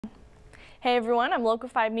Hey everyone, I'm Local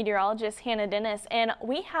 5 meteorologist Hannah Dennis, and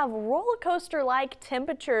we have roller coaster-like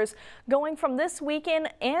temperatures going from this weekend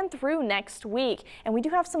and through next week. And we do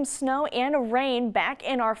have some snow and rain back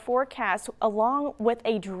in our forecast, along with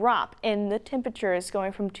a drop in the temperatures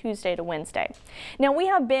going from Tuesday to Wednesday. Now, we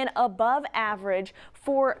have been above average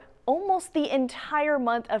for almost the entire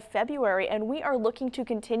month of February, and we are looking to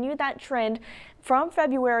continue that trend from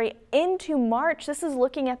February into March. This is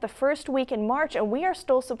looking at the first week in March, and we are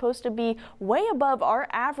still supposed to be way above our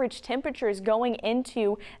average temperatures going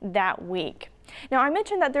into that week. Now, I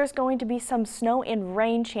mentioned that there's going to be some snow and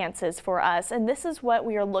rain chances for us, and this is what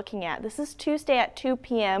we are looking at. This is Tuesday at 2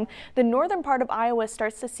 p.m. The northern part of Iowa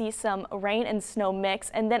starts to see some rain and snow mix,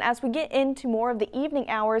 and then as we get into more of the evening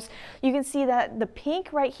hours, you can see that the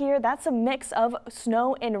pink right here, that's a mix of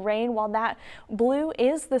snow and rain, while that blue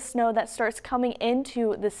is the snow that starts coming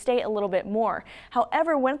into the state a little bit more.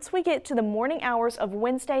 However, once we get to the morning hours of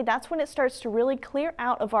Wednesday, that's when it starts to really clear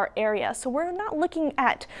out of our area. So we're not looking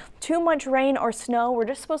at too much rain or snow. We're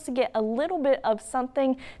just supposed to get a little bit of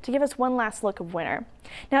something to give us one last look of winter.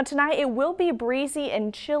 Now tonight it will be breezy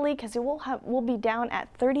and chilly because it will be down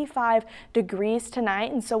at 35 degrees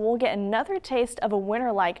tonight, and so we'll get another taste of a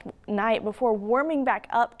winter-like night before warming back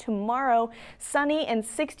up tomorrow. Sunny and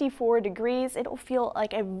 64 degrees. It'll feel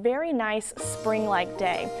like a very nice spring-like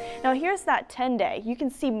day. Now here's that 10-day. You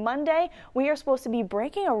can see Monday we are supposed to be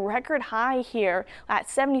breaking a record high here at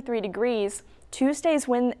 73 degrees. Tuesday's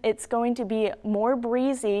when it's going to be more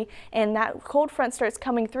breezy and that cold front starts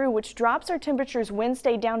coming through, which drops our temperatures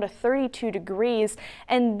Wednesday down to 32 degrees.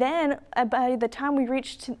 And then by the time we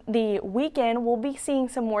reach the weekend, we'll be seeing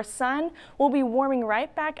some more sun. We'll be warming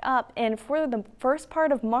right back up. And for the first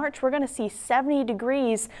part of March, we're going to see 70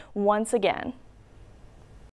 degrees once again.